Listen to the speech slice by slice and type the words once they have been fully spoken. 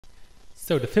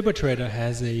So the Fibotrader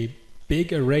has a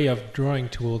big array of drawing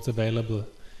tools available.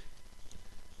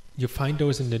 You find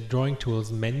those in the drawing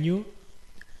tools menu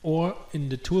or in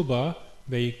the toolbar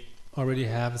where you already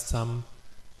have some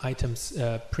items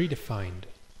predefined.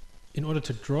 In order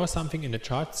to draw something in the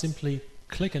chart, simply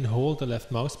click and hold the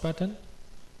left mouse button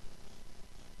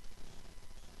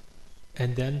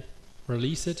and then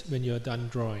release it when you're done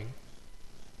drawing.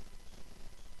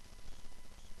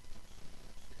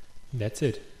 That's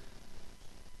it.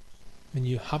 When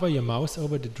you hover your mouse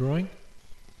over the drawing,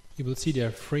 you will see there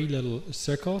are 3 little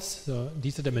circles. So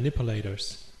these are the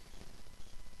manipulators.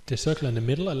 The circle in the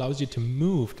middle allows you to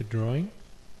move the drawing.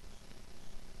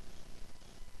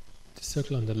 The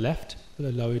circle on the left will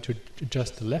allow you to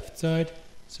adjust the left side.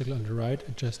 The circle on the right,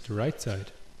 adjust the right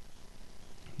side.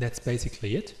 That's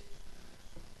basically it.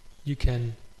 You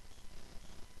can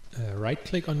right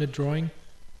click on the drawing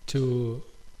to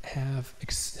have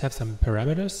some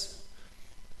parameters.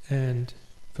 And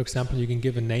for example, you can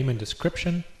give a name and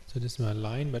description. So this is my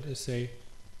line, but I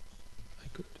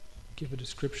could give a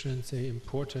description and say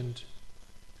important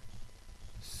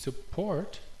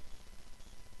support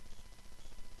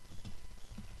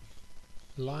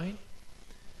line.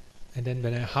 And then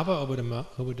when I hover over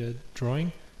the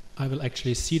drawing, I will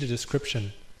actually see the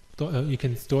description. You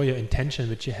can store your intention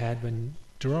which you had when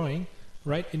drawing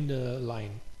right in the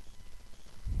line.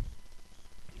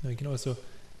 Now you can also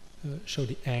show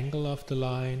the angle of the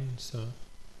line, so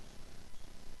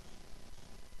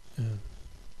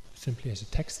simply as a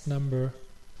text number.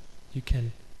 You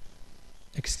can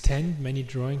extend many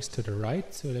drawings to the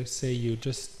right, so let's say you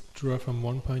just draw from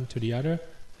one point to the other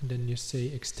and then you say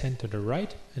extend to the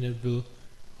right and it will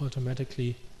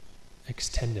automatically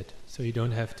extend it, so you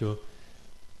don't have to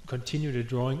continue the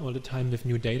drawing all the time with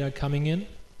new data coming in.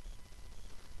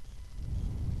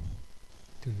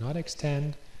 Do not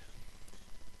extend.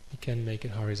 You can make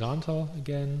it horizontal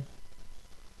again.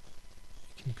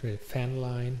 You can create a fan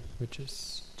line which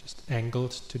is just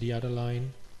angled to the other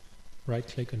line. Right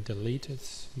click and delete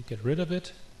it. You get rid of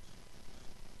it.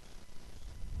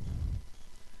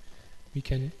 We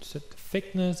can set the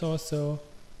thickness also,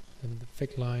 and the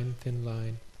thick line, thin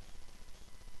line,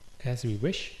 as we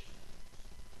wish.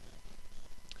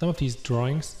 Some of these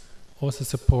drawings also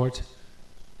support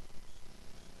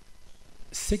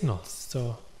signals.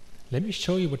 So let me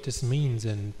show you what this means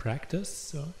in practice.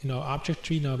 So in our object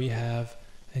tree now we have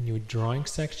a new drawing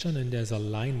section and there's a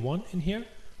line 1 in here.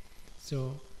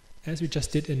 So as we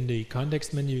just did in the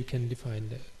context menu, we can define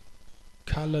the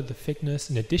color, the thickness.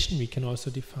 In addition, we can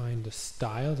also define the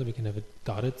style. So we can have a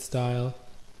dotted style.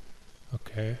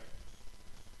 Okay.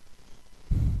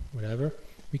 Whatever.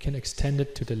 We can extend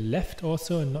it to the left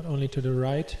also and not only to the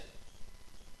right.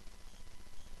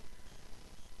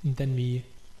 And then we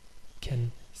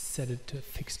can set it to a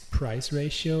fixed price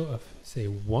ratio of say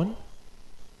 1. It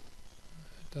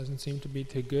doesn't seem to be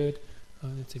too good.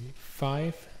 Let's say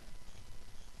 5.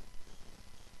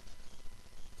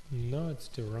 No, it's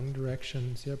the wrong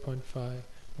direction. 0.5,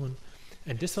 1.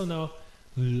 And this will now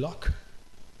lock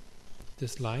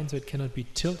this line so it cannot be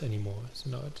tilted anymore. So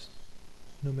now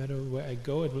no matter where I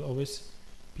go, it will always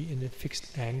be in a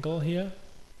fixed angle here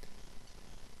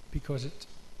because it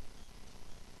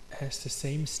has the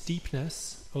same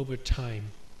steepness over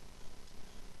time.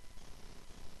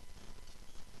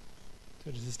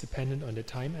 So this is dependent on the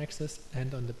time axis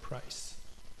and on the price.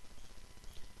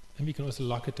 And we can also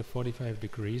lock it to 45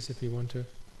 degrees if we want to.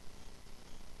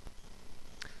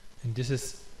 And this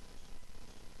is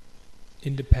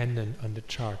independent on the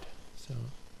chart. So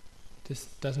this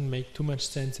doesn't make too much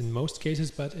sense in most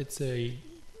cases, but it's a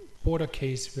border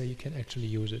case where you can actually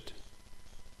use it.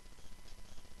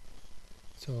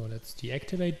 So let's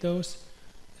deactivate those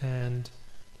and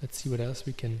let's see what else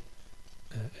we can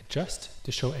adjust.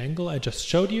 The show angle I just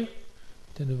showed you.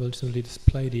 Then it will simply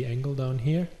display the angle down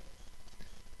here.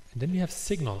 And then we have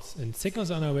signals, and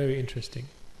signals are now very interesting.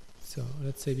 So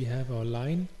let's say we have our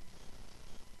line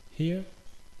here,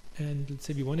 and let's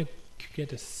say we want to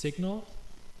get a signal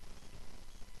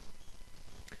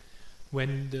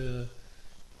when the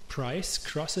price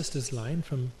crosses this line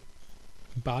from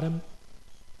bottom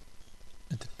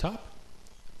at the top,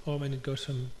 or when it goes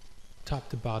from top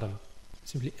to bottom.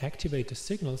 Simply activate the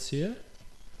signals here,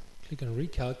 click on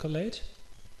recalculate,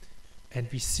 and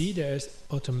we see there is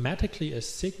automatically a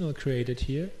signal created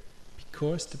here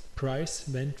because the price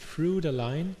went through the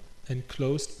line and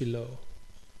closed below.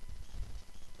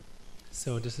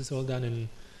 So this is all done in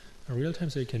real time,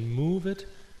 so you can move it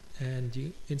and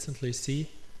you instantly see.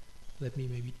 Let me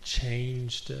maybe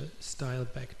change the style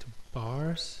back to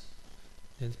bars,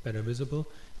 and it's better visible.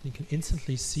 You can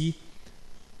instantly see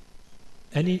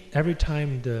every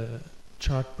time the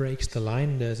chart breaks the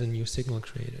line, there's a new signal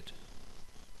created.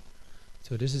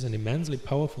 So this is an immensely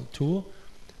powerful tool,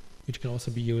 which can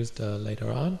also be used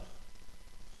later on.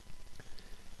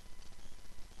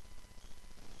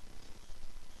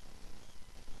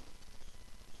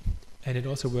 And it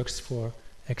also works for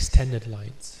extended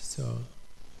lines. So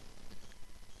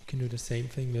you can do the same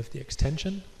thing with the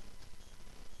extension.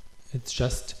 It's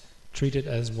just treated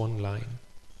as one line.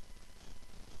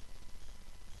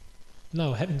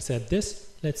 Now, having said this,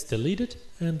 let's delete it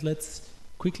and let's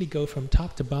quickly go from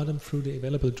top to bottom through the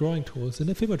available drawing tools in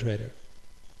the Fibotrader.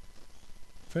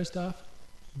 First off,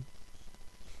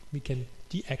 we can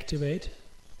deactivate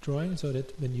drawing so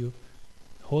that when you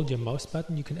hold your mouse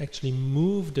button, you can actually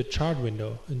move the chart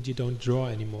window and you don't draw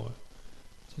anymore.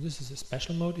 So this is a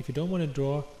special mode. If you don't want to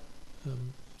draw,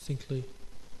 simply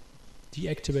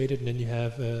deactivate it, and then you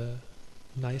have a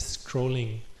nice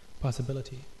scrolling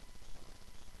possibility.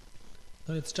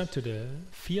 Now let's jump to the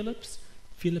Philips.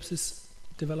 Philips is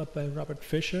developed by Robert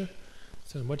Fisher.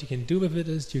 So what you can do with it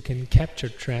is you can capture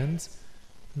trends.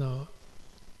 Now,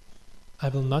 I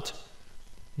will not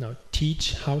now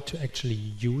teach how to actually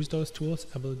use those tools.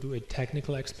 I will do a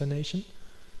technical explanation.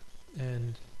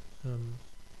 And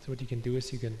so what you can do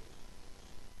is you can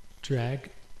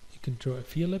draw a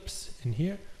Philips in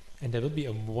here, and there will be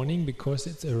a warning because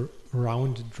it's a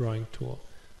round drawing tool.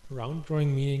 Round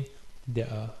drawing meaning there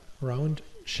are round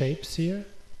shapes here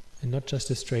and not just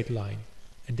a straight line.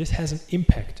 And this has an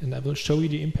impact, and I will show you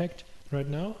the impact right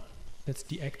now. Let's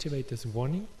deactivate this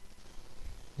warning.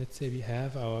 Let's say we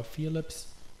have our Philips.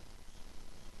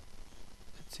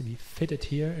 Let's say we fit it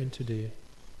here into the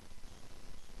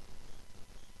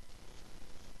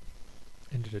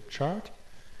chart.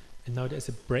 And now there's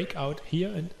a breakout here,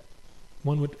 and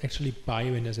one would actually buy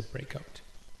when there's a breakout.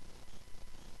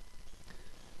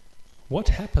 What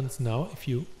happens now if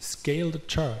you scale the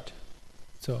chart?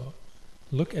 So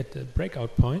look at the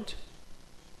breakout point,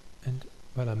 and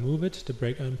while I move it, the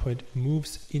breakout point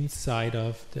moves inside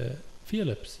of the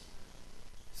Philips.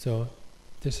 So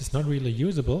this is not really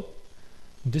usable.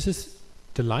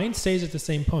 The line stays at the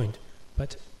same point,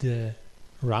 but the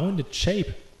rounded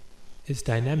shape is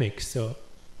dynamic, so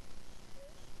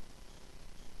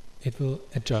it will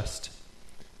adjust.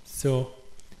 So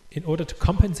in order to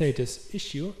compensate this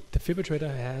issue, the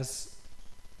Fibotrader has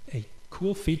a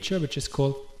cool feature which is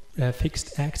called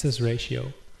fixed axis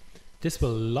ratio. This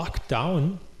will lock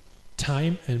down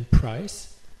time and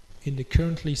price in the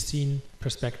currently seen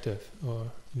perspective,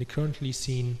 or in the currently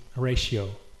seen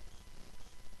ratio.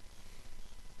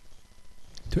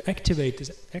 To activate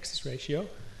this axis ratio,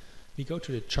 we go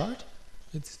to the chart.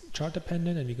 It's chart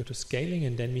dependent, and we go to scaling,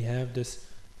 and then we have this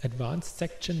advanced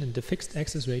section and the fixed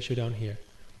axis ratio down here.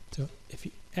 So if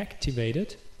you activate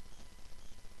it,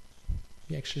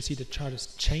 you actually see the chart is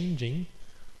changing,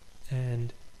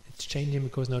 and it's changing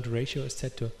because now the ratio is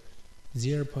set to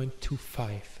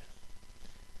 0.25.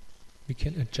 We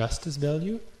can adjust this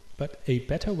value, but a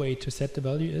better way to set the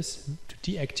value is to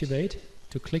deactivate,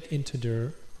 to click into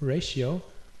the ratio,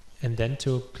 and then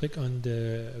to click on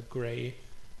the gray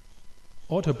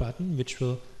auto button, which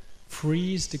will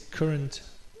freeze the current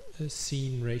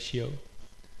scene ratio.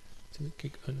 So we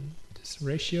click on this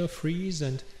ratio, freeze,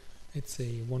 and it's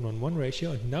a 1:1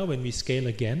 ratio. And now when we scale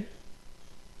again,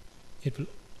 it will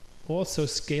also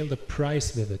scale the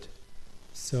price with it.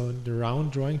 So the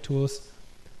round drawing tools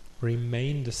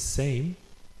remain the same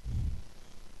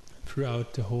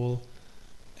throughout the whole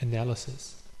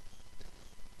analysis.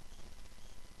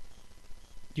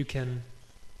 You can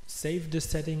save this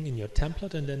setting in your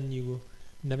template, and then you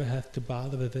never have to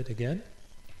bother with it again.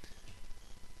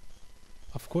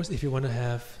 Of course, if you want to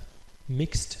have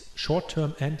mixed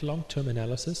short-term and long-term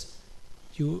analysis,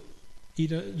 you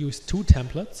either use two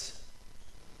templates,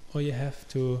 or you have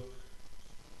to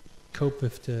cope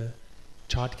with the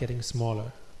chart getting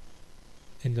smaller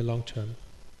in the long term.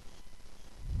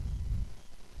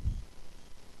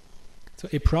 So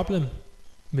a problem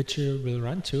which you will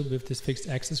run to with this fixed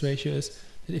axis ratio is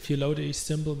that if you load a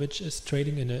symbol which is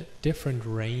trading in a different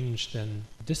range than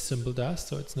this symbol does,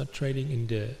 so it's not trading in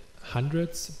the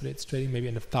hundreds, but it's trading maybe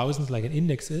in the thousands like an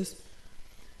index is,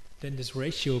 then this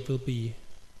ratio will be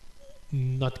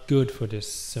not good for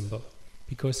this symbol,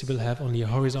 because you will have only a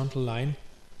horizontal line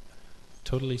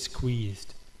totally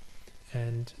squeezed.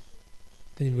 And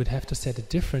then you would have to set a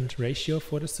different ratio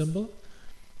for the symbol,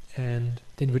 and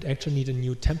then you would actually need a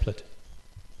new template.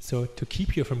 So to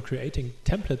keep you from creating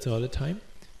templates all the time,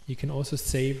 you can also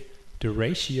save the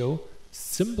ratio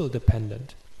symbol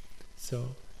dependent.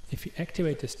 So if you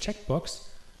activate this checkbox,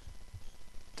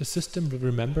 the system will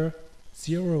remember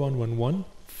 0111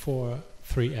 for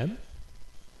 3M.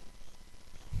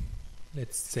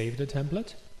 Let's save the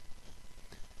template.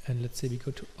 And let's say we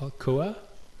go to Alcoa,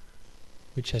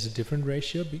 which has a different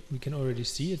ratio. We can already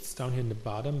see it's down here in the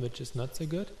bottom, which is not so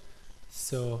good.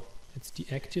 So let's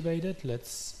deactivate it.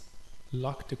 Let's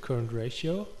lock the current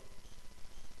ratio.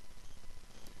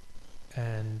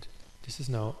 And this is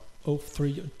now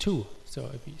 032. So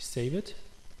if we save it,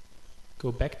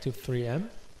 go back to 3M,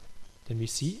 then we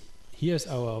see here's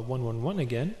our 111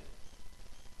 again,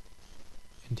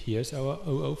 and here's our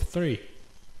 003.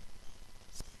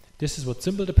 This is what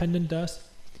symbol dependent does.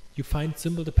 You find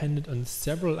symbol dependent on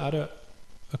several other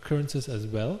occurrences as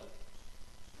well.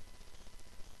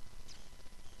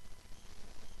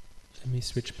 Let me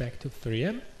switch back to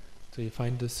 3M. So you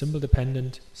find the symbol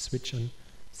dependent switch on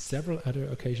several other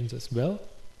occasions as well.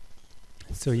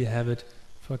 So you have it,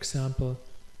 for example,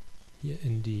 here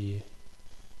in the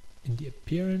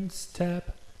appearance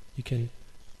tab. You can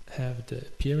have the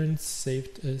appearance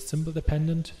saved symbol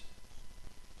dependent,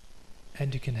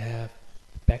 and you can have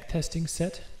backtesting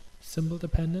set symbol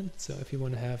dependent. So if you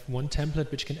want to have one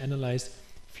template which can analyze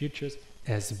futures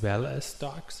as well as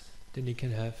stocks, then you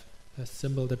can have a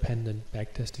symbol dependent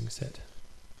backtesting set.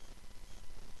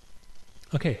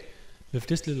 Okay, with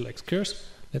this little excursus,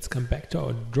 let's come back to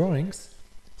our drawings.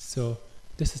 So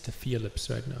this is the fear ellipse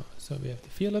right now. So we have the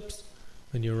fear ellipse.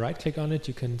 When you right click on it,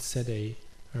 you can set the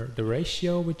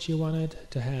ratio which you want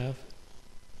it to have.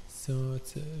 So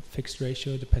it's a fixed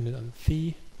ratio dependent on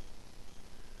phi.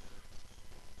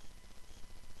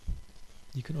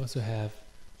 You can also have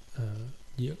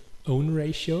your own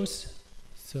ratios.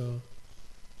 So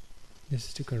this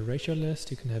is the current ratio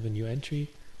list. You can have a new entry,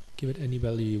 give it any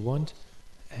value you want,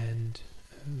 and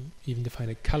even define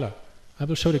a color. I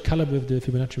will show the color with the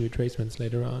Fibonacci retracements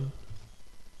later on.